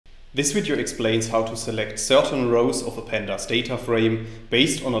This video explains how to select certain rows of a pandas data frame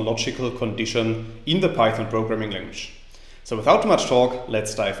based on a logical condition in the Python programming language. So without too much talk,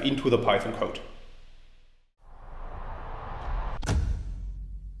 let's dive into the Python code.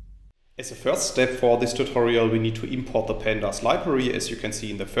 As a first step for this tutorial, we need to import the pandas library, as you can see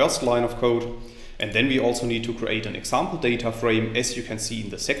in the first line of code. And then we also need to create an example data frame, as you can see in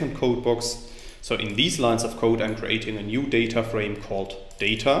the second code box. So in these lines of code, I'm creating a new data frame called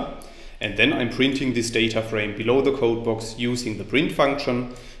data. And then I'm printing this data frame below the code box using the print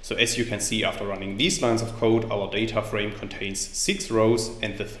function. So as you can see, after running these lines of code, our data frame contains 6 rows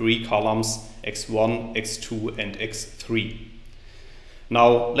and the 3 columns x1, x2 and x3.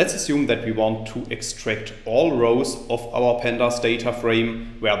 Now let's assume that we want to extract all rows of our pandas data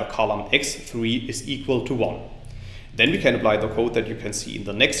frame where the column x3 is equal to 1. Then we can apply the code that you can see in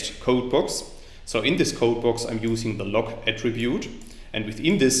the next code box. So in this code box, I'm using the loc attribute. And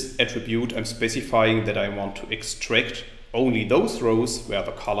within this attribute, I'm specifying that I want to extract only those rows where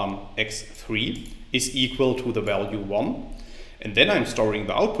the column x3 is equal to the value 1. And then I'm storing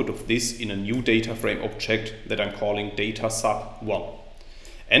the output of this in a new data frame object that I'm calling data sub1.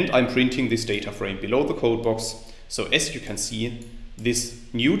 And I'm printing this data frame below the code box. So as you can see, this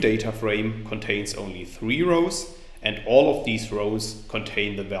new data frame contains only 3 rows, and all of these rows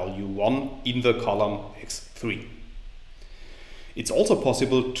contain the value 1 in the column x3. It's also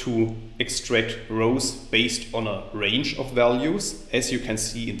possible to extract rows based on a range of values, as you can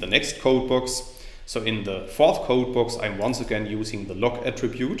see in the next code box. So in the fourth code box, I'm once again using the loc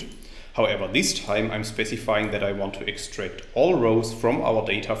attribute. However, this time I'm specifying that I want to extract all rows from our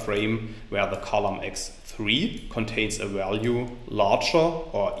data frame where the column x3 contains a value larger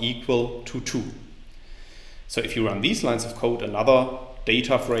or equal to 2. So if you run these lines of code, another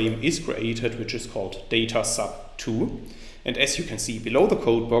data frame is created, which is called data sub2. And as you can see below the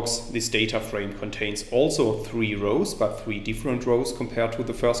code box, this data frame contains also 3 rows, but 3 different rows compared to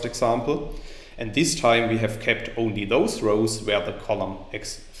the first example. And this time we have kept only those rows where the column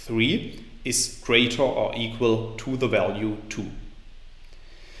x3 is greater or equal to the value 2.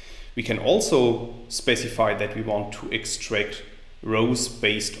 We can also specify that we want to extract rows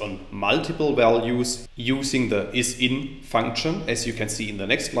based on multiple values using the isin function, as you can see in the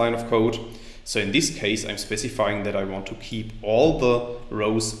next line of code. So in this case, I'm specifying that I want to keep all the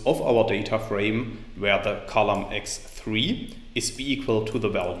rows of our data frame where the column x3 is equal to the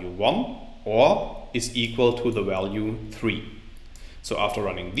value 1 or is equal to the value 3. So after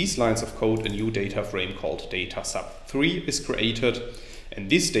running these lines of code, a new data frame called data sub3 is created. And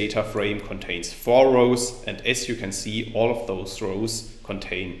this data frame contains 4 rows, and as you can see, all of those rows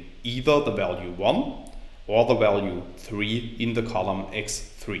contain either the value 1 or the value 3 in the column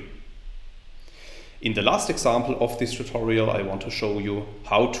x3. In the last example of this tutorial, I want to show you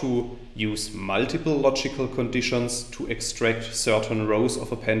how to use multiple logical conditions to extract certain rows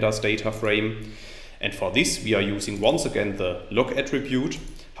of a pandas data frame. And for this, we are using once again the loc attribute.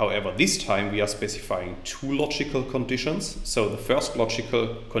 However, this time we are specifying 2 logical conditions. So the first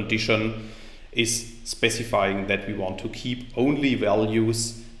logical condition is specifying that we want to keep only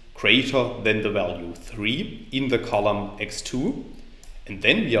values greater than the value 3 in the column x2. And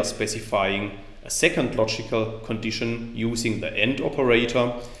then we are specifying a second logical condition using the AND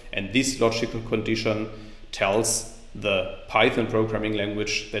operator. And this logical condition tells the Python programming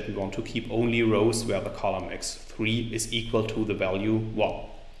language that we want to keep only rows where the column x3 is equal to the value 1.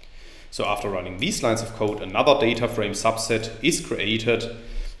 So after running these lines of code, another data frame subset is created.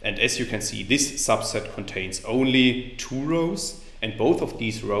 And as you can see, this subset contains only 2 rows, and both of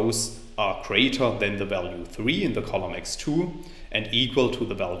these rows are greater than the value 3 in the column x2 and equal to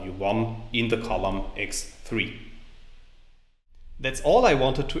the value 1 in the column x3. That's all I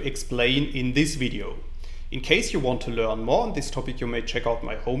wanted to explain in this video. In case you want to learn more on this topic, you may check out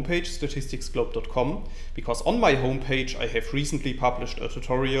my homepage, statisticsglobe.com, because on my homepage I have recently published a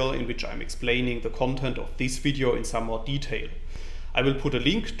tutorial in which I'm explaining the content of this video in some more detail. I will put a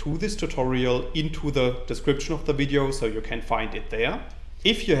link to this tutorial into the description of the video, so you can find it there.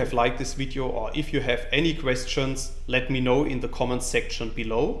 If you have liked this video or if you have any questions, let me know in the comments section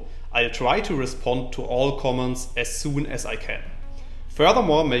below. I'll try to respond to all comments as soon as I can.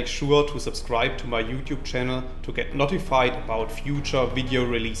 Furthermore, make sure to subscribe to my YouTube channel to get notified about future video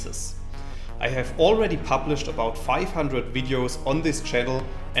releases. I have already published about 500 videos on this channel,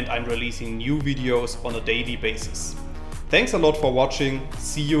 and I'm releasing new videos on a daily basis. Thanks a lot for watching.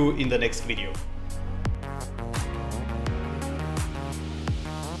 See you in the next video.